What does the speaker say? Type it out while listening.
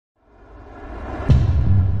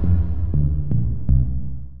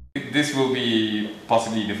this will be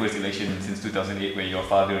possibly the first election since 2008 where your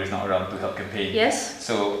father is not around to help campaign. Yes.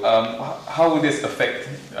 So how will this affect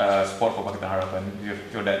support for Pakatan Harapan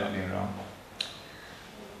if your dad not being around?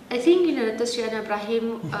 I think, Dr. Sri Anwar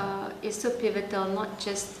Ibrahim is so pivotal, not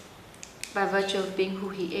just by virtue of being who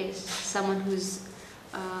he is, someone who's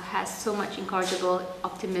has so much incorrigible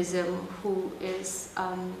optimism, who is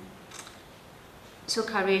so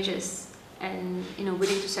courageous and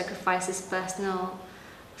willing to sacrifice his personal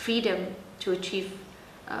freedom to achieve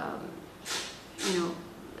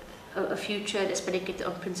a future that's predicated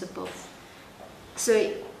on principles. So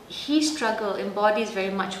his struggle embodies very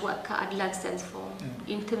much what keadilan stands for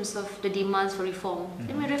in terms of the demands for reform.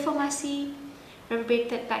 I mean, reformasi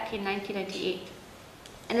reverberated back in 1998.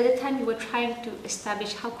 And at the time, we were trying to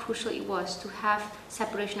establish how crucial it was to have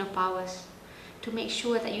separation of powers, to make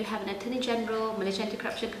sure that you have an Attorney General, Malaysian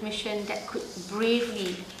Anti-Corruption Commission that could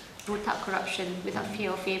bravely root out corruption without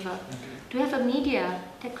fear or favour, to have a media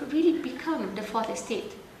that could really become the fourth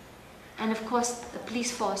estate, and of course a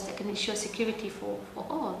police force that can ensure security for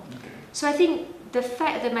all. So I think the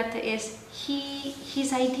fact of the matter is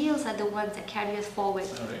his ideals are the ones that carry us forward.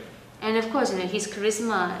 And of course, his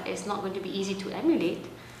charisma is not going to be easy to emulate,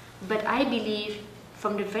 but I believe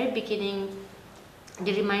from the very beginning,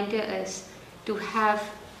 the reminder is to have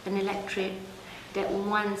an electorate that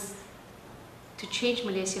wants to change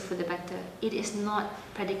Malaysia for the better. It is not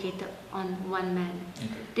predicated on one man.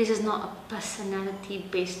 This is not a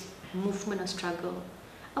personality-based movement or struggle.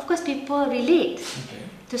 Of course, people relate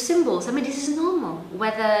to symbols. I mean, this is normal.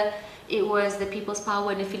 Whether it was the People's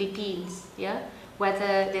Power in the Philippines,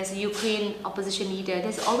 whether there's a Ukraine opposition leader,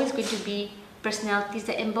 there's always going to be personalities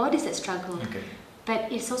that embodies that struggle.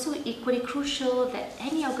 But it's also equally crucial that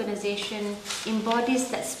any organization embodies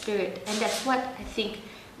that spirit, and that's what I think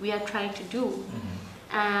we are trying to do.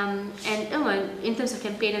 And in terms of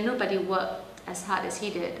campaign, nobody worked as hard as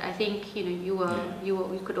he did. I think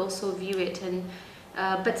you could also view it, and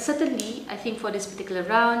but certainly I think for this particular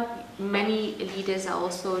round, many leaders are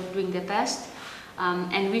also doing their best,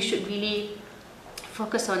 and we should really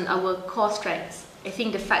focus on our core strengths. I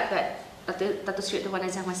think the fact that Dato' Sri Dewan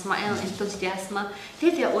Rakyat Ismail and Tun Siti Asma, they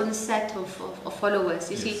have their own set of followers.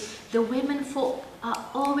 You see, the women folk are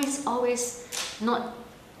always not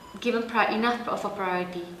given enough of a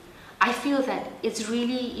priority. I feel that it's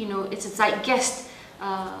really, it's a zeitgeist,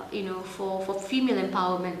 for female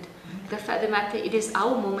empowerment. The fact of the matter, it is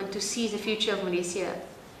our moment to seize the future of Malaysia.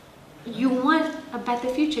 You want a better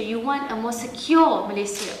future. You want a more secure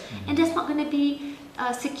Malaysia, and that's not going to be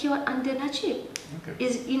secured under Najib.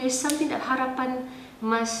 Is something that Harapan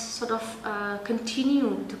must sort of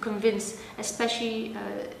continue to convince, especially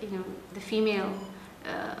the female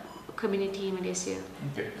community in Malaysia.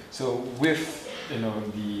 So with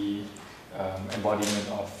the embodiment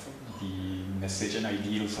of the message and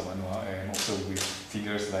ideals of Anwar, and also with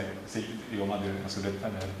figures like say your mother Masudat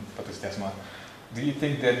and Dato' Siti Asma, do you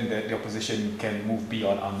think then that the opposition can move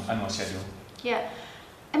beyond Anwar's shadow? Yeah.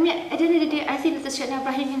 I mean, at the end of the day, I think that Sri Anwar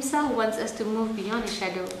Ibrahim himself wants us to move beyond the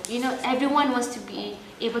shadow. Everyone wants to be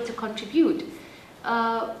able to contribute.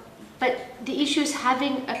 But the issue is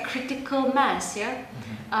having a critical mass,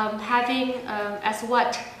 having, as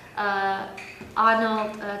what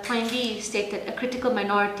Arnold Toynbee stated, a critical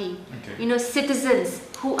minority. Citizens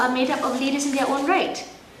who are made up of leaders in their own right.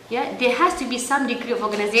 There has to be some degree of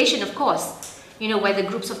organization, of course. Whether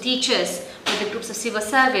groups of teachers, whether groups of civil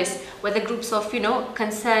service, whether groups of,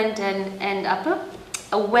 concerned and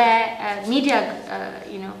aware media,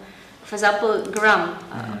 for example, Geram,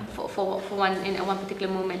 for one in one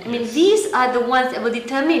particular moment. I mean, these are the ones that will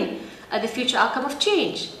determine the future outcome of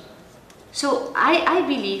change. So I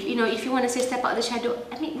believe, if you want to say step out of the shadow,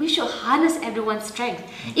 I mean, we should harness everyone's strength.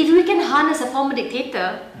 If we can harness a former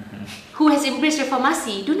dictator who has embraced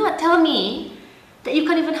reformasi, do not tell me that you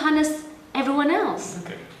can't even harness everyone else.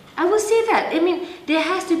 I will say that. I mean, there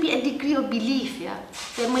has to be a degree of belief,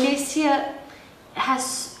 that Malaysia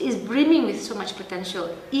is brimming with so much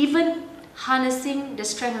potential, even harnessing the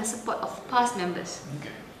strength and support of past members.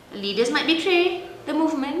 Leaders might betray the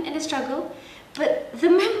movement and the struggle, but the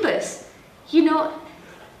members,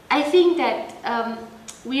 I think that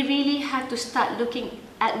we really have to start looking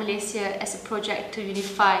at Malaysia as a project to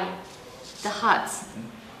unify the hearts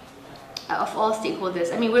of all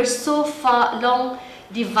stakeholders. I mean, we're so long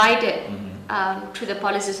divided through the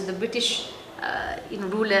policies of the British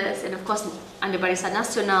rulers, and of course under Barisan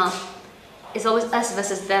Nasional, it's always us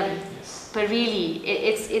versus them. But really,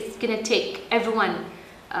 it's going to take everyone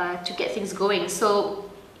to get things going. So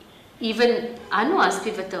even Anwar is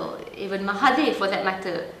pivotal, even Mahathir for that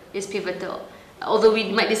matter is pivotal. Although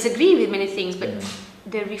we might disagree with many things, but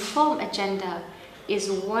the reform agenda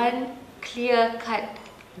is one clear-cut,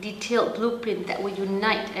 detailed blueprint that will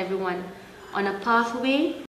unite everyone on a pathway